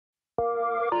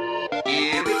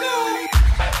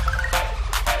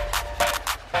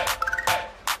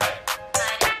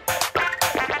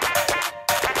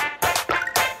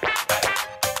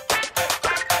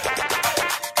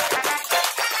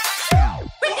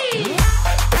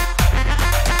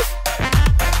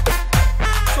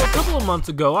months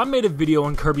ago, I made a video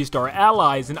on Kirby Star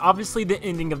Allies and obviously the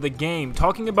ending of the game,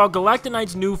 talking about Galacta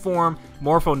Knight's new form,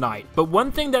 Morpho Knight. But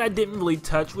one thing that I didn't really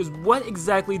touch was what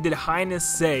exactly did Hyness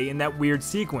say in that weird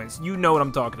sequence. You know what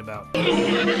I'm talking about.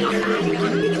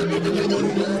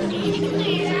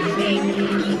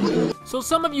 So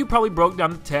some of you probably broke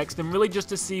down the text and really just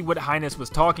to see what Hyness was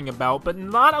talking about, but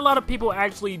not a lot of people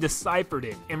actually deciphered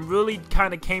it and really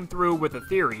kind of came through with a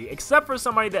theory, except for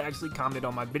somebody that actually commented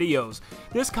on my videos.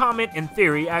 This comment and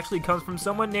theory actually comes from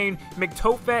someone named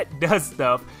McTofat Does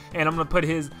Stuff, and I'm going to put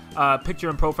his picture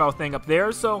and profile thing up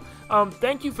there. So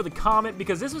thank you for the comment,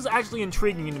 because this was actually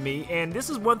intriguing to me, and this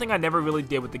is one thing I never really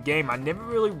did with the game. I never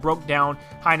really broke down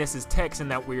Hyness's text in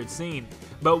that weird scene,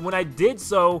 but when I did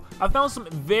so, I found some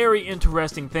very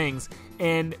interesting things,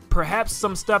 and perhaps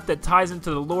some stuff that ties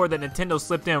into the lore that Nintendo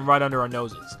slipped in right under our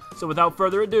noses. So without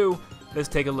further ado, let's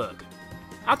take a look.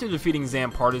 After defeating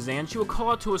Zam Partizan, she will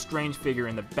call out to a strange figure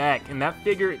in the back, and that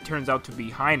figure turns out to be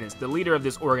Hyness, the leader of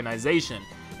this organization.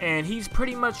 And he's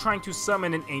pretty much trying to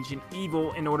summon an ancient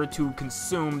evil in order to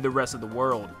consume the rest of the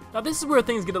world. Now this is where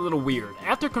things get a little weird.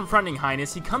 After confronting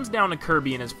Hyness, he comes down to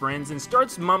Kirby and his friends and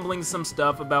starts mumbling some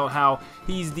stuff about how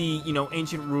he's the,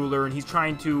 ancient ruler and he's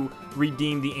trying to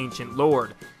redeem the ancient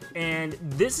lord. And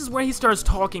this is where he starts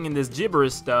talking in this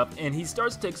gibberish stuff, and he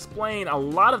starts to explain a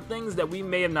lot of things that we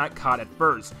may have not caught at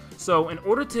first. So in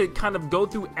order to kind of go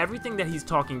through everything that he's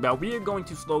talking about, we are going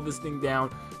to slow this thing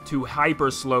down to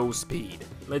hyper slow speed.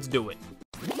 Let's do it.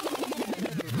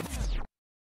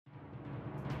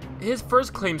 His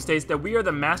first claim states that we are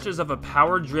the masters of a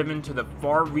power driven to the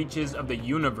far reaches of the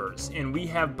universe, and we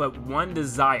have but one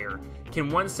desire. Can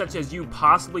one such as you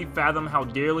possibly fathom how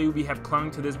dearly we have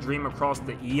clung to this dream across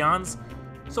the eons?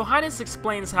 So Hyness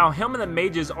explains how him and the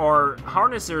mages are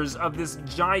harnessers of this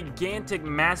gigantic,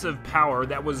 massive power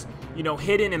that was,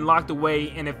 hidden and locked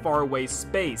away in a faraway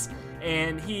space.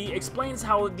 And he explains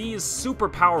how he is super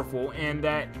powerful and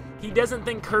that he doesn't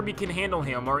think Kirby can handle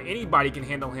him, or anybody can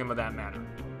handle him for that matter.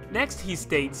 Next he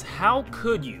states, how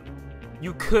could you?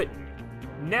 You couldn't.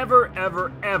 Never,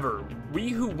 ever, ever. We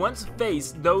who once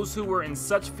faced those who were in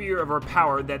such fear of our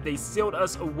power that they sealed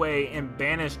us away and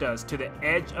banished us to the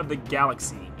edge of the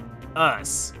galaxy.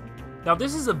 Us. Now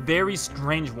this is a very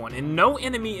strange one, and no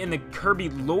enemy in the Kirby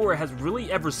lore has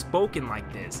really ever spoken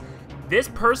like this. This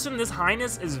person, this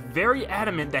Hyness, is very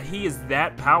adamant that he is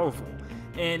that powerful.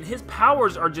 And his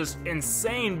powers are just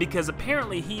insane because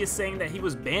apparently he is saying that he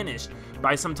was banished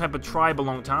by some type of tribe a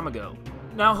long time ago.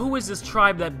 Now who is this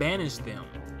tribe that banished them?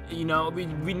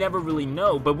 We never really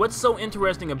know, but what's so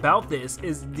interesting about this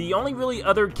is the only really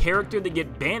other character that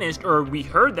get banished, or we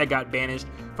heard that got banished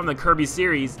from the Kirby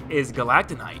series, is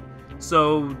Galacta Knight.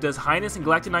 So does Hyness and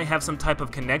Galacta Knight have some type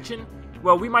of connection?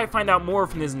 Well, we might find out more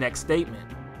from his next statement.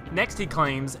 Next he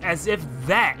claims, as if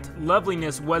that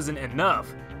loveliness wasn't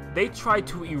enough, they tried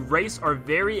to erase our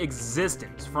very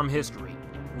existence from history.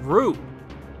 Rude.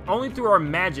 Only through our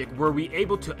magic were we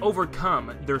able to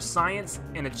overcome their science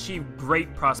and achieve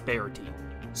great prosperity.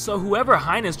 So whoever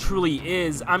Hyness truly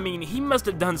is, he must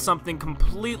have done something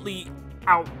completely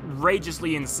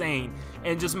outrageously insane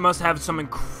and just must have some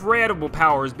incredible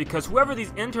powers, because whoever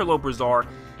these interlopers are,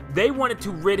 they wanted to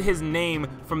rid his name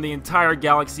from the entire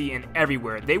galaxy and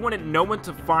everywhere. They wanted no one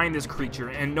to find this creature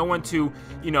and no one to,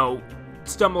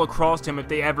 stumble across him if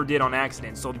they ever did on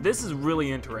accident. So this is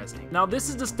really interesting. Now this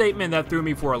is the statement that threw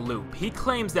me for a loop. He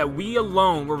claims that we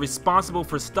alone were responsible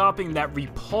for stopping that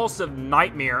repulsive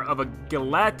nightmare of a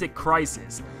galactic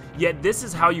crisis. Yet this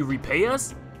is how you repay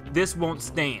us? This won't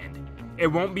stand. It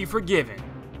won't be forgiven.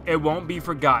 It won't be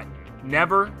forgotten.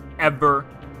 Never, ever,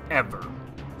 ever.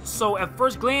 So at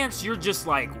first glance, you're just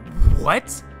like,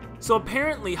 what? So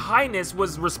apparently Hyness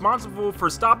was responsible for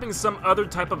stopping some other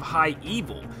type of high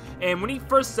evil. And when he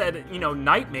first said,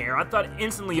 nightmare, I thought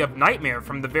instantly of Nightmare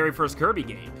from the very first Kirby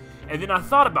game. And then I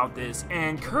thought about this,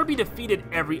 and Kirby defeated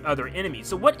every other enemy.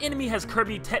 So what enemy has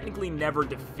Kirby technically never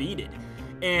defeated?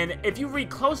 And if you read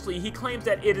closely, he claims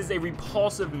that it is a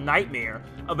repulsive nightmare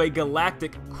of a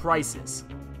galactic crisis.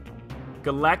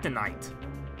 Galacta Knight.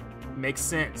 Makes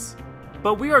sense.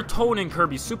 But we are told in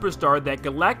Kirby Superstar that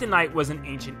Galacta Knight was an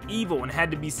ancient evil and had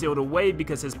to be sealed away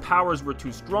because his powers were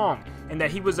too strong, and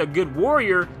that he was a good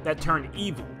warrior that turned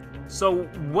evil. So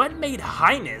what made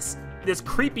Hyness, this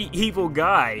creepy evil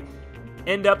guy,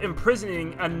 end up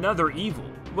imprisoning another evil?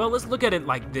 Well, let's look at it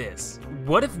like this.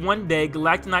 What if one day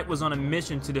Galacta Knight was on a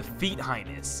mission to defeat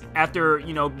Hyness after,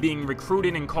 being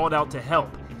recruited and called out to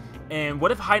help? And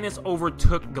what if Hyness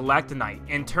overtook Galacta Knight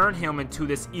and turned him into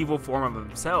this evil form of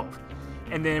himself?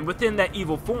 And then within that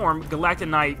evil form, Galacta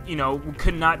Knight,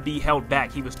 could not be held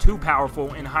back. He was too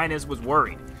powerful, and Hyness was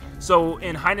worried. So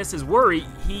in Hyness' worry,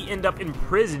 he ended up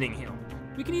imprisoning him.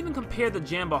 We can even compare the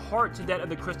Jamba heart to that of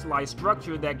the crystallized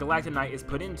structure that Galacta is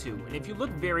put into, and if you look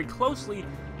very closely,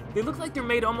 they look like they're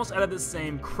made almost out of the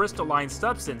same crystalline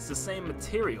substance, the same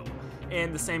material,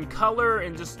 and the same color,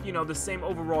 and just, the same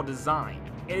overall design.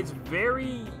 And it's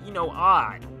very,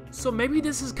 odd. So maybe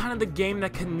this is kind of the game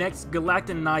that connects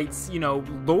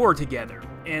Galacta lore together,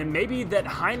 and maybe that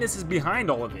Hyness is behind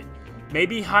all of it.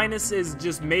 Maybe Hyness has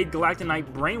just made Galacta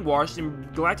brainwashed, and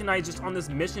Galacta is just on this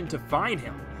mission to find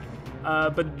him.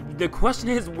 But the question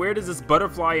is, where does this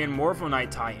Butterfly and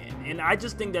Morphonite tie in? And I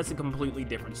just think that's a completely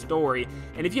different story.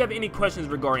 And if you have any questions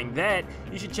regarding that,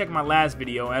 you should check my last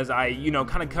video as I,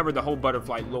 kind of covered the whole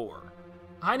Butterfly lore.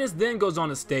 Hyness then goes on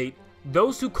to state,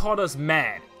 "Those who called us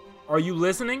mad, are you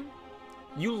listening?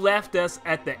 You left us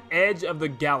at the edge of the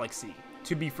galaxy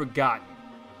to be forgotten,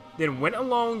 then went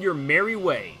along your merry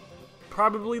way,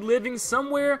 probably living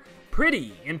somewhere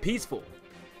pretty and peaceful.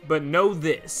 But know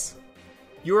this.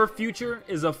 Your future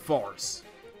is a farce.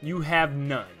 You have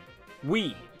none.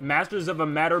 We, masters of a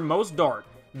matter most dark,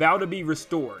 vow to be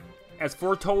restored, as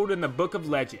foretold in the Book of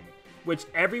Legend, which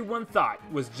everyone thought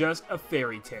was just a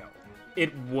fairy tale.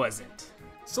 It wasn't."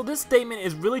 So this statement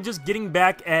is really just getting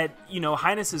back at,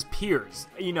 Hyness' peers.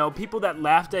 People that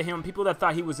laughed at him, people that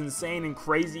thought he was insane and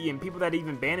crazy, and people that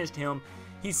even banished him.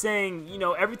 He's saying,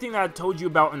 everything that I told you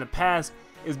about in the past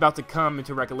is about to come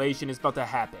into revelation, it's about to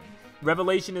happen.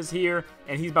 Revelation is here,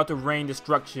 and he's about to rain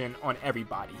destruction on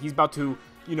everybody. He's about to,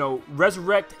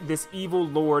 resurrect this evil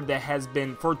lord that has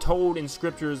been foretold in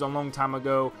scriptures a long time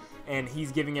ago, and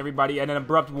he's giving everybody an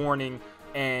abrupt warning,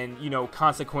 and,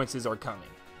 consequences are coming.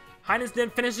 Hyness then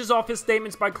finishes off his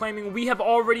statements by claiming, "We have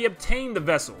already obtained the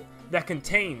vessel that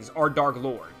contains our Dark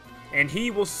Lord, and he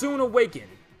will soon awaken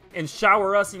and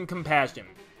shower us in compassion.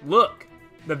 Look,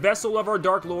 the vessel of our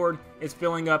Dark Lord is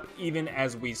filling up even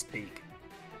as we speak.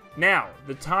 Now,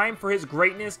 the time for his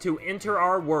greatness to enter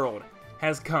our world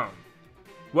has come.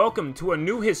 Welcome to a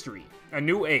new history, a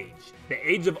new age, the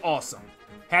age of awesome.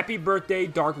 Happy birthday,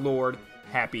 Dark Lord,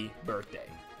 happy birthday."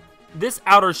 This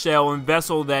outer shell and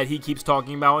vessel that he keeps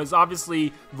talking about is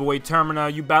obviously Void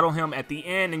Termina. You battle him at the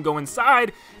end and go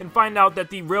inside and find out that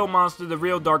the real monster, the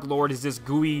real Dark Lord, is this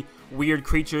gooey, weird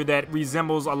creature that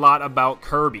resembles a lot about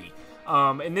Kirby.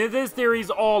 And there's theories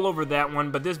all over that one,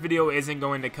 but this video isn't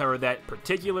going to cover that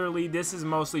particularly. This is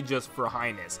mostly just for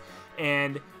Hyness.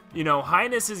 And,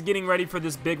 Hyness is getting ready for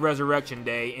this big resurrection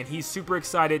day, and he's super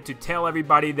excited to tell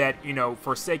everybody that,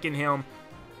 forsaken him.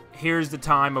 Here's the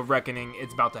time of reckoning,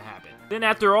 it's about to happen. Then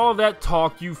after all that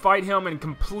talk, you fight him and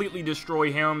completely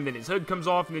destroy him. Then his hood comes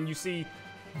off, and then you see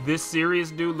this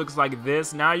serious dude looks like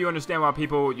this. Now you understand why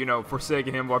people,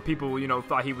 forsaken him, why people,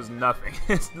 thought he was nothing.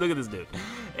 Look at this dude.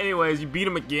 Anyways, you beat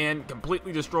him again,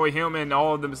 completely destroy him and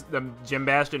all of the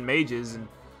Jambastic mages, and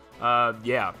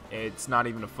yeah, it's not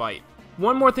even a fight.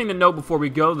 One more thing to note before we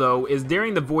go, though, is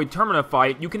during the Void Termina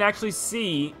fight, you can actually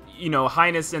see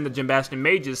Hyness and the Jambastic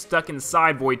mages stuck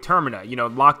inside Void Termina,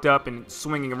 locked up and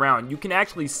swinging around. You can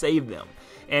actually save them.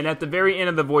 And at the very end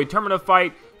of the Void Termina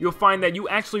fight, you'll find that you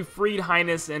actually freed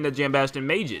Hyness and the Jambastic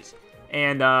mages.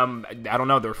 And, I don't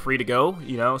know, they're free to go,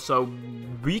 so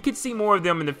we could see more of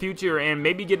them in the future and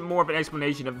maybe get more of an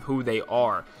explanation of who they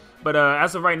are. But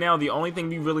as of right now, the only thing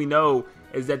we really know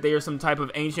is that they are some type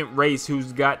of ancient race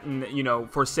who's gotten,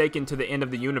 forsaken to the end of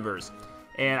the universe.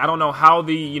 And I don't know how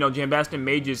the, Jambastic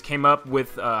mages came up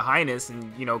with Hyness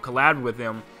and, collabed with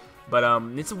him. But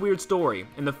it's a weird story.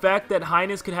 And the fact that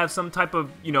Hyness could have some type of,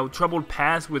 troubled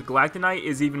past with Galacta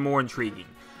is even more intriguing.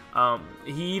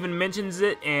 He even mentions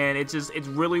it, and it's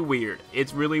really weird.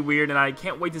 It's really weird, and I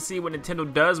can't wait to see what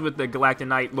Nintendo does with the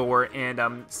Galacta lore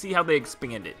and see how they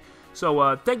expand it.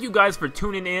 So thank you guys for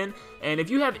tuning in, and if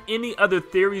you have any other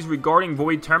theories regarding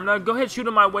Void Termina, go ahead, shoot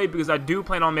them my way, because I do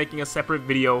plan on making a separate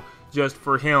video just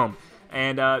for him.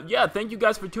 And yeah, thank you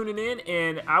guys for tuning in,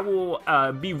 and I will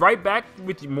be right back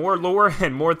with more lore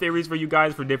and more theories for you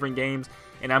guys for different games.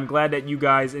 And I'm glad that you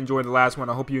guys enjoyed the last one.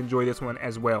 I hope you enjoy this one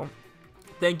as well.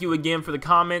 Thank you again for the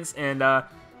comments, and I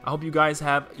hope you guys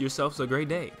have yourselves a great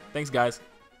day. Thanks, guys.